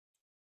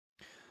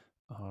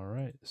All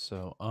right,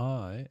 so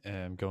I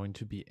am going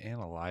to be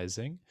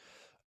analyzing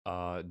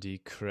Die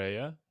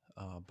Krahe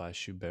by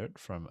Schubert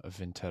from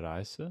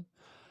Winterreise.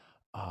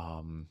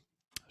 Um,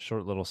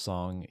 Short little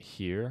song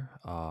here.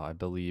 I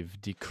believe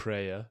Die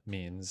Krahe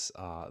means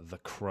the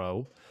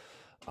crow.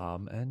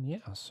 And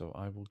yeah, so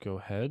I will go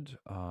ahead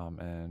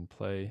and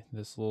play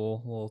this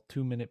little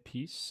 2 minute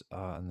piece,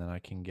 and then I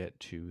can get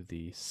to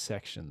the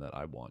section that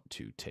I want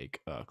to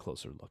take a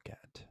closer look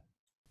at.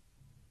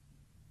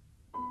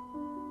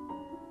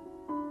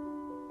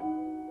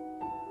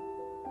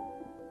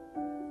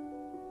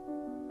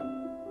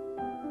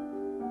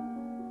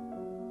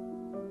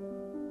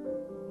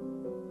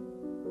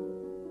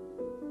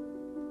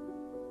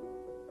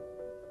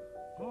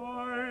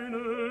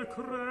 Eine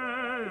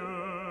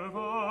Krähe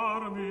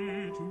war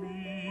mit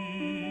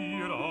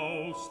mir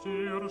aus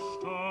der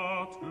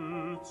Stadt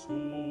gezogen,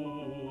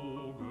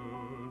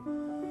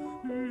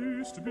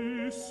 ist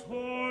bis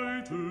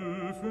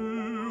heute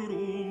für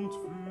und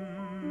für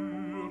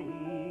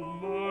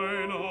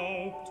mein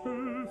Haupt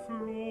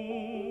geflogen.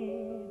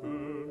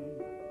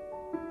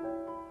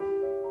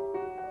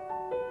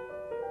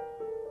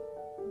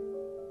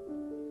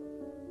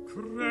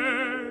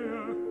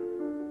 Krähe,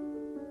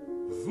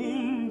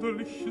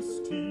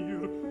 wunderliches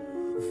Tier,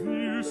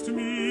 willst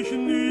mich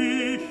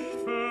nicht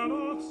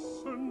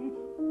verlassen,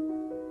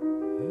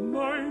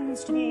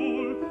 meinst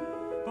wohl,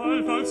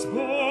 bald als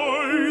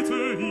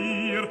Beute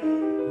hier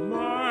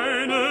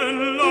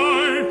meinen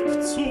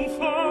Leib zu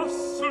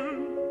fassen.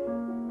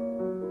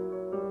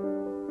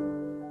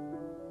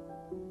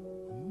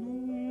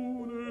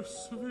 Nun,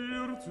 es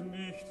wird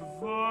nicht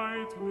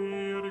weit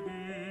mehr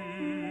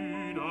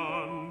gehen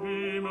an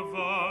dem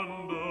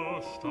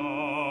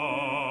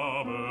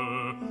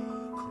Wanderstabe.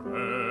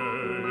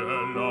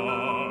 Krähe,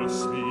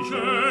 lass mich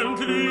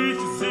endlich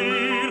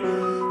sehen,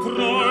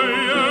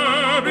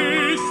 Treue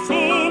bis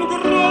zum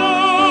Grabe.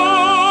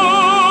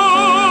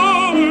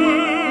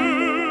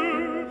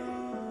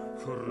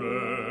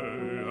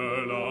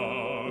 Krähe,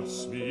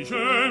 lass mich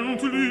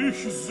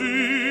endlich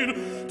sehen,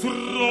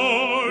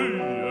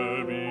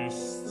 Treue bis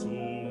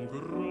zum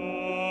Grabe.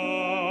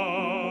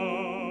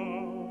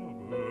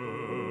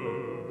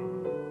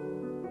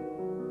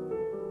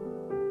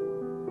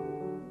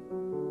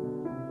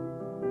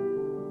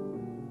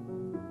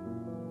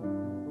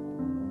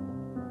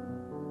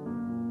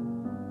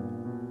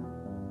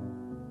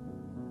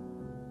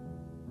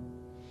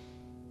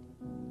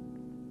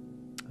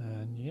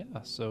 And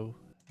yeah, so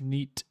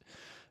neat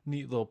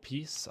little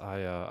piece.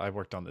 I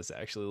worked on this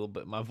actually a little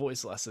bit. My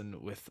voice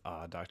lesson with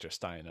Dr.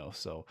 Steino,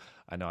 so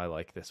I know I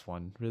like this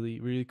one.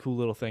 Really cool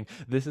little thing.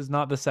 This is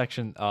not the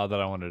section that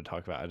I wanted to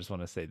talk about. I just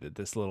want to say that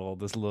this little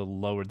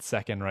lowered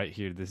second right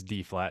here, this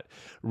D flat,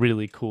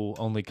 really cool.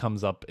 Only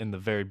comes up in the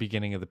very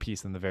beginning of the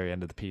piece and the very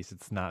end of the piece.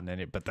 It's not in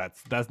any, but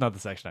that's not the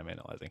section I'm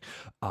analyzing.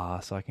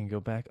 So I can go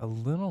back a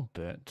little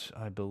bit.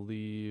 I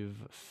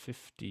believe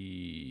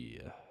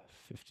 50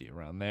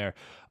 around there.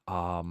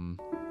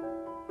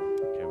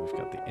 Okay, we've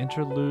got the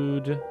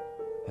interlude,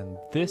 and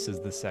this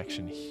is the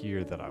section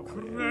here that I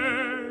want to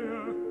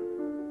Krähe,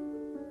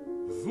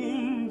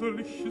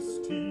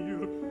 wunderliches Tier,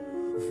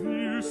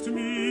 willst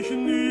mich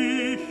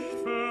nicht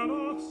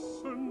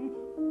verlassen,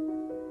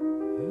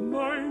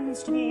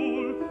 meinst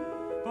wohl,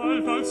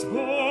 bald als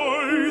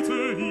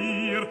Beute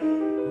hier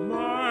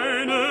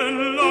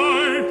meinen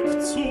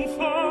Leib zu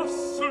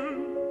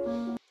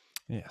fassen.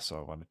 Yeah, so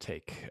I want to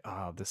take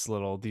these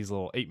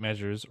little 8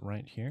 measures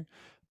right here,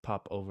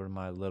 pop over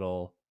my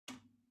little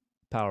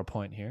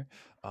PowerPoint here.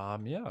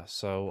 Yeah,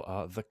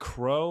 so the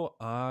crow,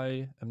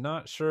 I am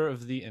not sure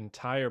of the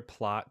entire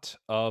plot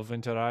of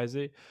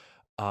Winterreise,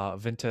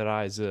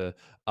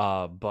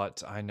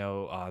 but I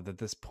know that at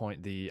this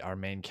point our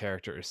main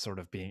character is sort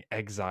of being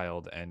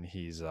exiled, and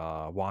he's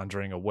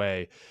wandering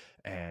away,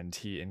 and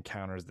he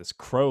encounters this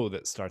crow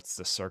that starts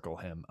to circle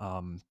him.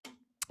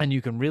 And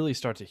you can really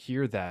start to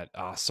hear that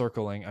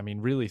circling. I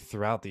mean, really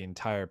throughout the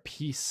entire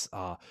piece,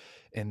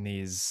 in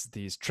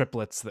these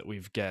triplets that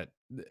we've get.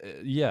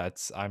 Yeah,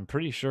 I'm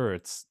pretty sure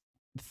it's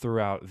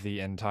throughout the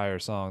entire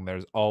song.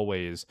 There's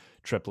always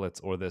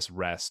triplets or this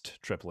rest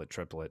triplet.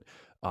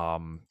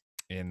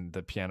 In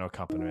the piano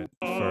accompaniment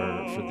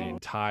for the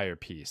entire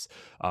piece,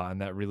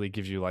 and that really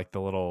gives you like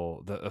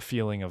a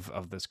feeling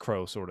of this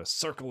crow sort of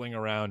circling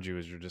around you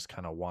as you're just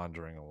kind of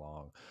wandering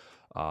along.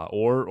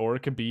 Or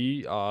it could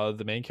be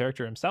the main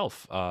character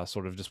himself,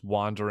 sort of just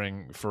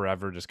wandering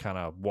forever, just kind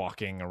of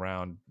walking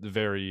around. The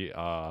very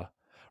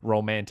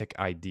romantic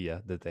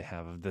idea that they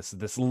have of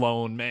this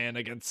lone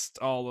man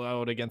all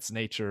out against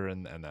nature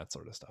and that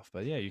sort of stuff.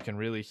 But yeah, you can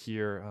really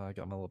hear. I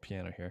got my little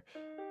piano here.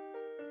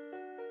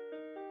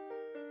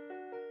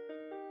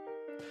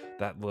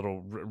 That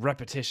little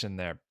repetition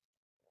there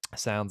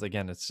sounds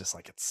again. It's just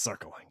like it's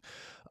circling.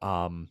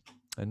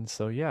 And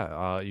so,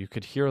 yeah, you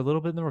could hear a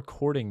little bit in the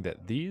recording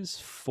that these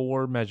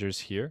 4 measures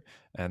here,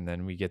 and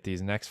then we get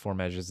these next 4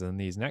 measures, and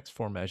these next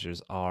 4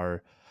 measures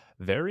are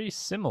very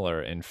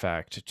similar, in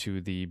fact, to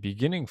the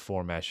beginning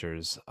 4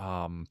 measures.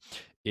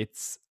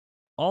 It's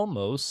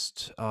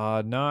almost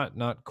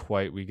not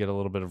quite. We get a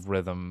little bit of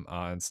rhythm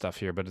and stuff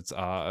here, but it's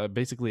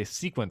basically a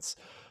sequence.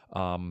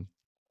 Um,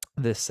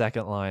 this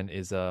second line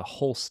is a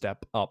whole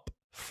step up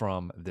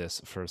from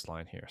this first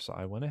line here. So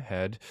I went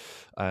ahead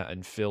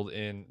and filled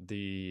in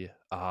the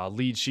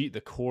lead sheet,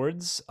 the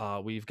chords.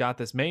 We've got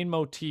this main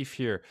motif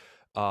here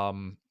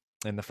in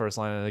the first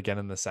line and again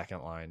in the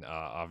second line.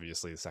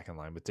 Obviously, the second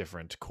line with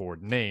different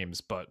chord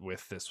names, but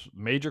with this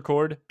major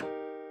chord.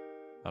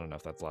 I don't know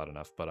if that's loud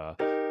enough, but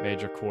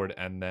major chord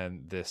and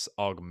then this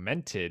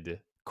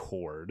augmented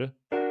chord.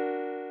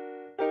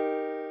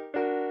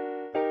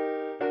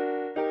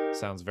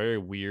 Sounds very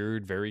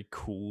weird, very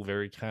cool,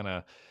 very kind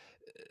of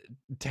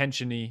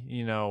tensiony,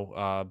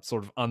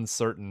 sort of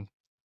uncertain.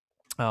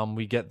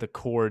 We get the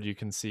chord you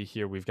can see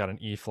here. We've got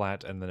an E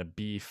flat and then a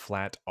B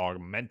flat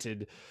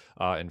augmented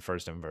in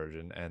first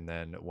inversion. And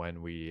then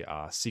when we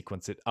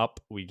sequence it up,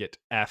 we get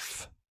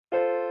F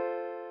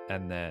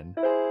and then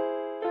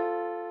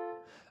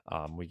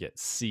we get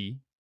C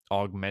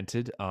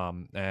augmented,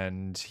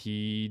 and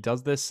he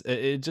does this.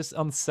 It just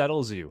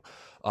unsettles you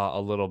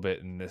a little bit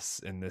in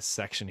this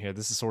section here.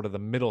 This is sort of the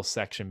middle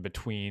section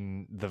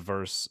between the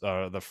verse,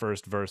 the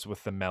first verse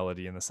with the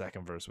melody, and the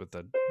second verse with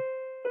the.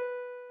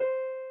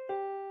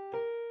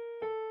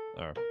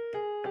 Or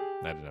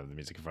I didn't have the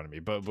music in front of me,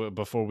 but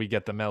before we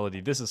get the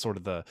melody, this is sort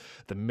of the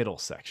middle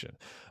section,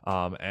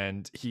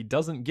 and he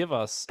doesn't give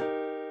us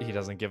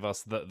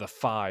the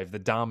 5, the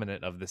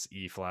dominant of this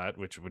E flat,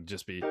 which would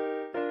just be.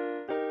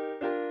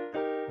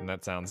 And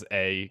that sounds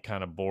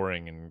kind of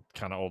boring and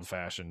kind of old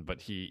fashioned,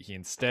 but he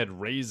instead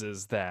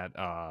raises that.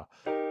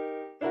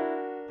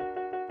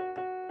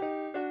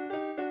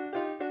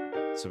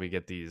 So we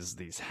get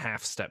these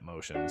half step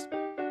motions,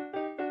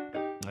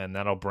 and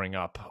that'll bring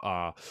up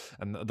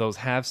and those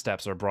half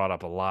steps are brought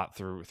up a lot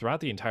throughout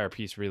the entire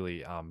piece,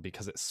 really,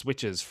 because it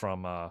switches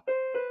from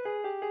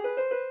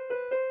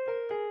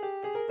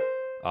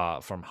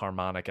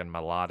harmonic and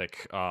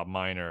melodic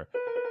minor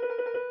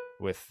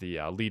with the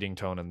leading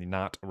tone and the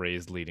not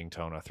raised leading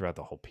tone throughout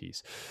the whole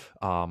piece.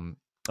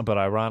 But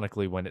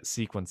ironically, when it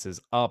sequences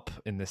up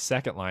in the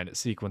second line, it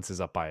sequences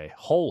up by a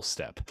whole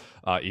step,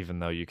 even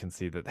though you can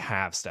see that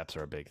half steps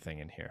are a big thing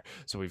in here.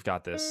 So we've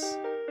got this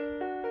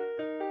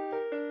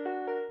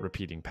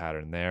repeating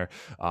pattern there,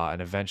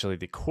 and eventually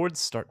the chords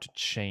start to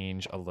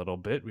change a little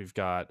bit. We've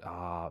got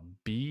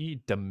B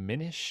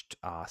diminished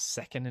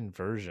second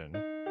inversion.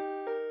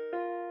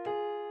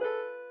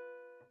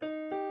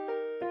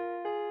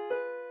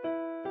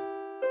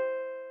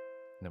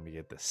 And then we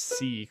get the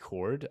C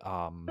chord.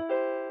 And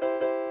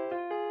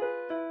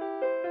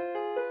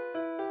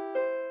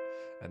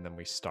then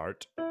we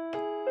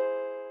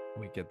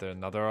get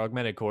another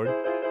augmented chord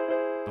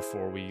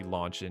before we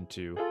launch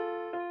into.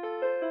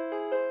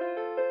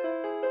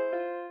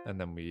 And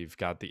then we've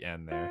got the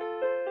end there.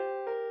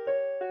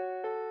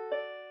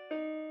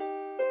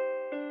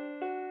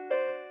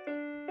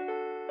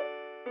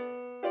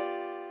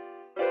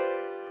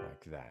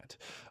 That.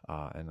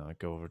 And I'll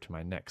go over to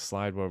my next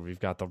slide where we've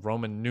got the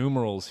Roman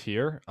numerals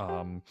here.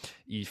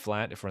 E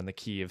flat if we're in the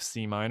key of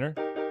C minor.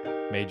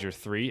 Major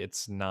 3,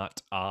 it's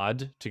not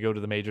odd to go to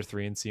the major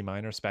 3 in C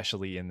minor,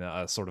 especially in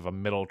the sort of a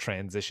middle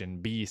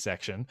transition B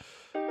section.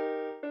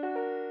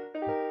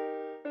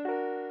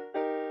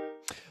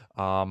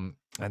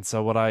 And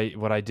so what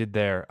I did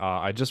there,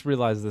 I just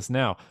realized this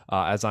now,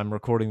 as I'm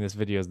recording this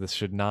video, this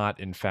should not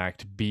in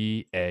fact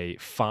be a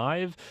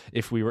 5.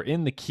 If we were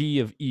in the key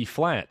of E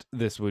flat,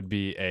 this would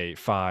be a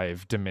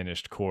 5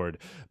 diminished chord,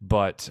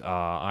 but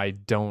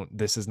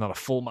this is not a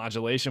full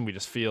modulation. We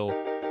just feel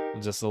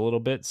just a little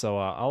bit. So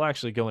I'll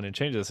actually go in and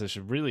change this. It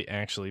should really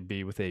actually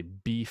be with a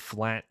B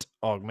flat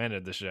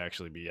augmented. This should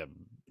actually be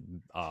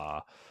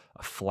a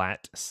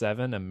flat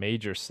 7, a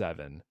major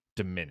 7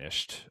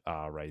 diminished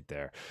right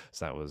there.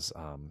 So that was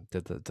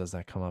does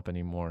that come up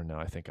anymore? No,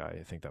 I think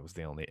that was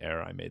the only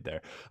error I made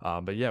there.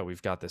 But yeah,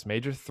 we've got this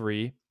major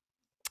 3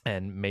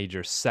 and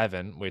major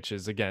 7, which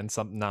is again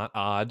something not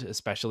odd,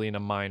 especially in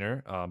a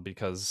minor,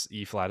 because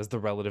E flat is the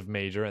relative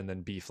major and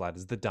then B flat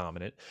is the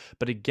dominant.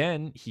 But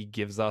again, he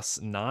gives us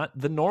not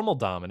the normal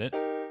dominant,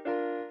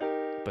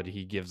 but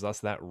he gives us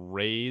that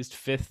raised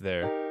 5th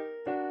there.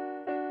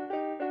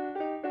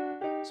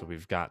 So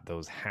we've got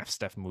those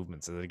half-step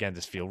movements that, again,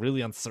 just feel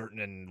really uncertain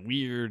and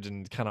weird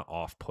and kind of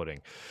off-putting.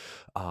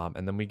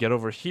 And then we get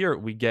over here,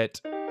 we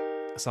get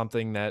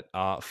something that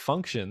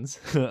functions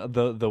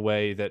the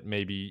way that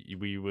maybe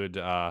we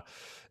would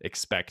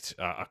expect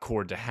a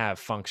chord to have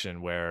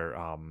function, where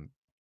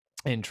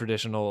in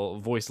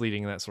traditional voice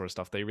leading and that sort of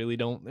stuff, they really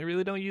don't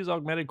use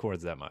augmented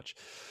chords that much.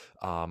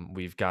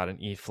 We've got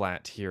an E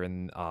flat here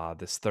in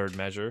this third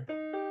measure.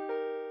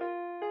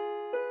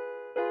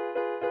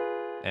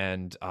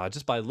 And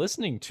just by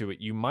listening to it,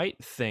 you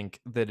might think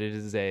that it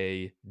is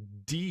a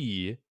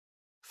D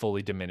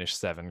fully diminished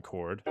 7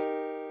 chord,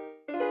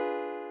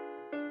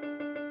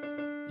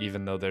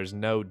 even though there's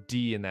no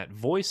D in that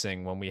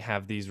voicing. When we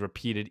have these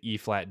repeated E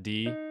flat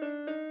D,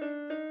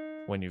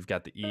 when you've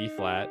got the E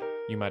flat,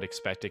 you might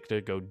expect it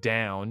to go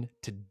down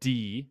to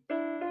D.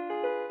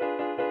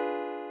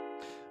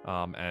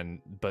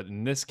 But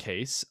in this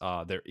case,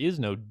 there is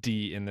no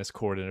D in this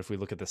chord, and if we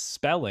look at the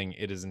spelling,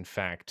 it is in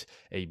fact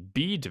a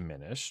B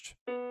diminished.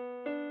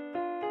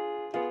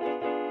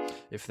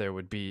 If there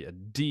would be a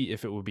D,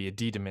 if it would be a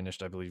D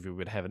diminished, I believe we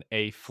would have an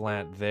A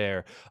flat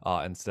there.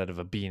 Instead of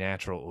a B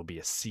natural, it would be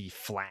a C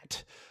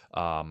flat,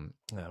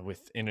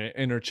 with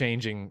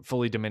interchanging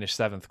fully diminished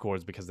seventh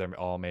chords because they're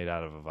all made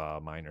out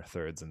of minor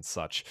thirds and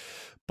such.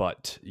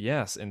 But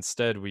yes,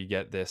 instead we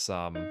get this.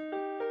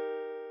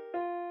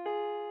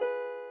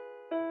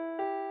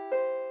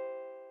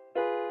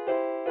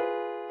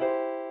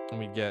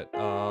 We get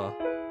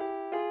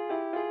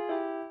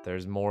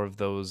there's more of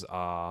those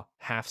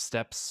half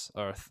steps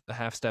or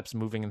half steps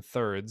moving in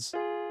thirds,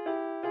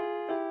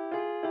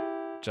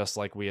 just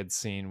like we had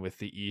seen with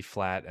the E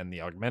flat and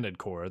the augmented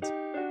chords.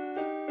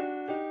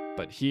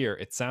 But here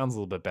it sounds a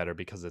little bit better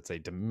because it's a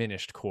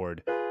diminished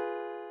chord,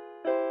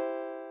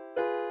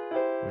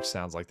 which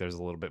sounds like there's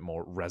a little bit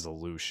more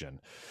resolution.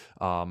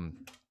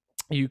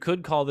 You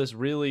could call this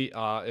really,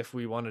 if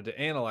we wanted to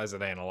analyze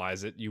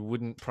it, you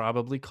wouldn't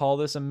probably call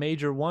this a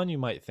major one. You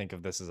might think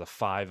of this as a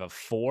 5 of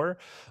 4,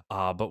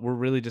 but we're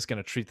really just going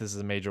to treat this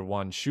as a major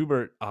one.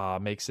 Schubert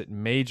makes it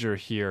major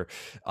here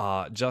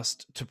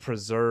just to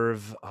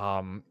preserve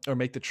or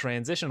make the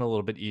transition a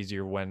little bit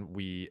easier when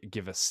we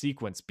give a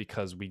sequence,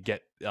 because we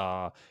get,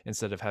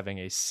 instead of having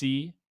a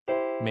C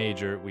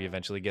major, we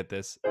eventually get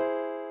this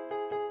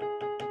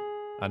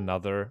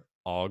another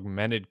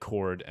augmented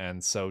chord.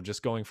 And so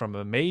just going from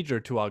a major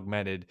to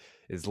augmented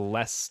is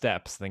less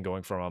steps than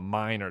going from a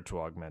minor to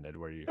augmented,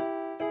 where you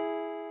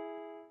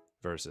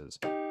versus,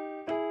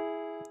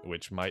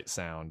 which might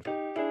sound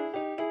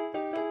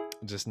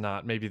just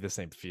not maybe the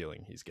same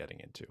feeling he's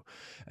getting into.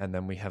 And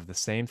then we have the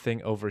same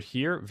thing over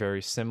here,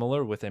 very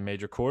similar, with a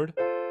major chord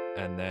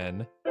and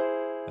then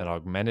an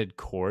augmented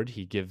chord.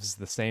 He gives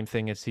the same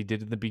thing as he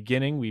did in the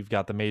beginning. We've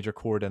got the major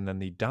chord, and then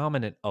the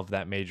dominant of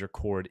that major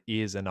chord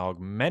is an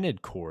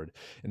augmented chord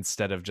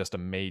instead of just a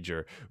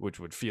major, which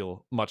would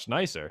feel much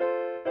nicer,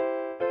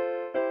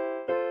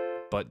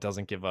 but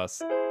doesn't give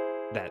us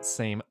that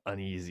same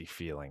uneasy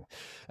feeling.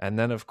 And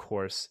then, of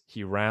course,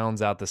 he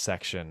rounds out the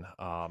section.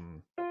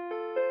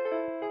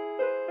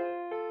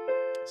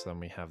 So then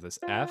we have this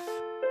F.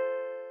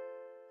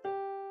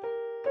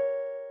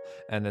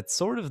 And it's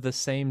sort of the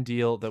same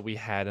deal that we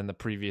had in the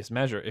previous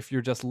measure. If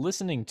you're just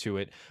listening to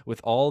it with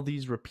all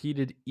these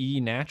repeated E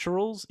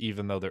naturals,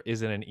 even though there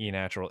isn't an E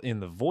natural in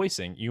the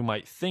voicing, you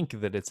might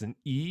think that it's an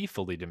E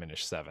fully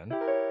diminished 7.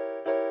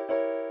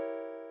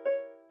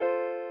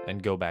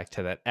 And go back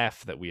to that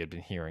F that we had been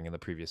hearing in the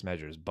previous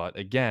measures. But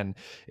again,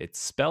 it's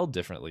spelled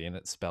differently, and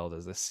it's spelled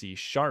as a C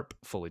sharp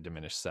fully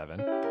diminished 7,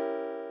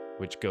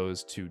 which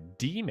goes to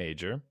D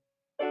major,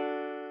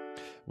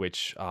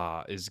 which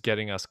is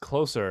getting us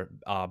closer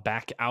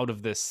back out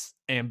of this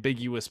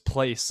ambiguous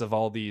place of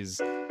all these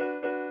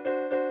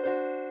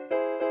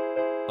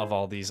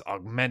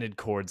augmented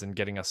chords, and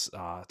getting us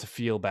to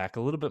feel back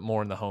a little bit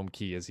more in the home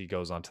key as he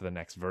goes on to the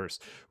next verse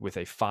with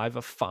a 5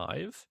 of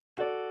 5.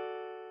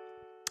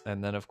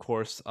 And then, of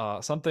course,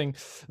 something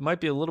might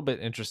be a little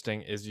bit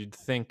interesting is you'd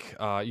think,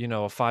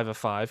 a 5 of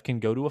 5 can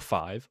go to a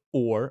 5,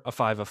 or a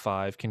 5 of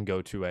 5 can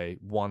go to a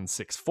 1,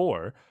 6,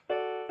 4.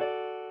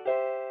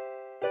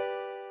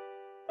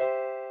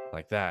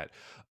 Like that.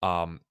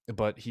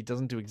 But he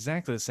doesn't do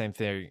exactly the same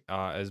thing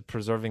as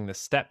preserving the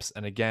steps.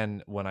 And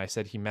again, when I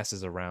said he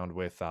messes around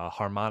with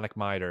harmonic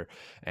miter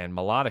and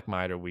melodic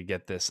miter, we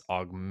get this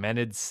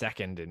augmented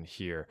second in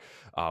here,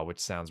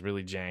 which sounds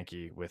really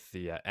janky with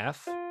the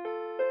F,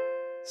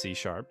 C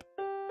sharp,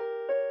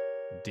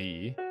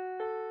 D,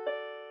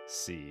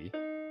 C,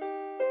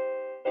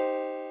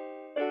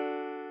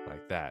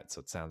 like that. So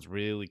it sounds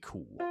really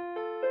cool.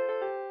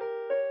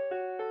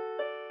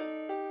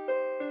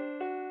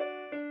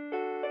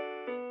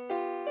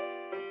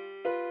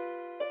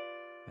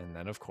 And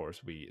then, of course,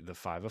 the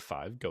 5 of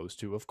 5 goes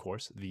to, of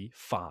course, the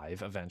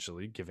 5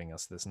 eventually, giving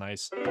us this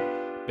nice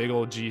big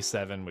old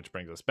G7, which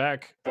brings us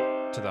back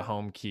to the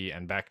home key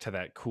and back to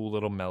that cool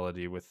little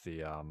melody with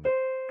the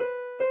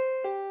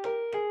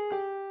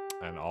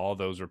and all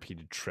those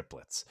repeated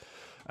triplets.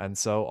 And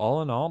so,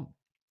 all in all,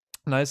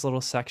 nice little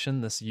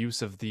section. This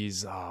use of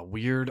these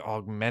weird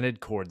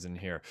augmented chords in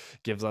here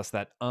gives us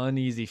that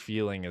uneasy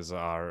feeling as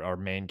our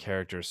main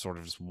character is sort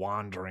of just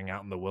wandering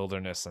out in the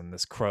wilderness, and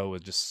this crow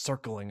is just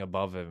circling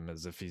above him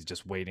as if he's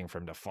just waiting for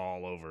him to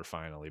fall over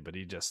finally. But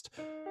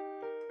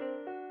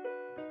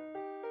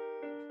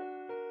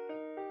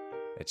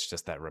it's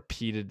just that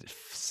repeated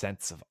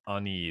sense of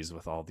unease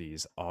with all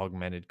these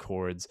augmented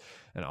chords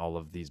and all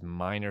of these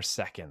minor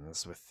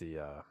seconds with the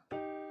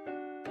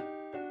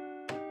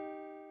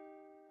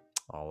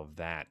all of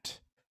that.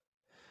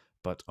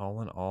 But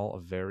all in all, a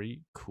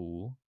very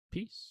cool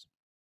piece.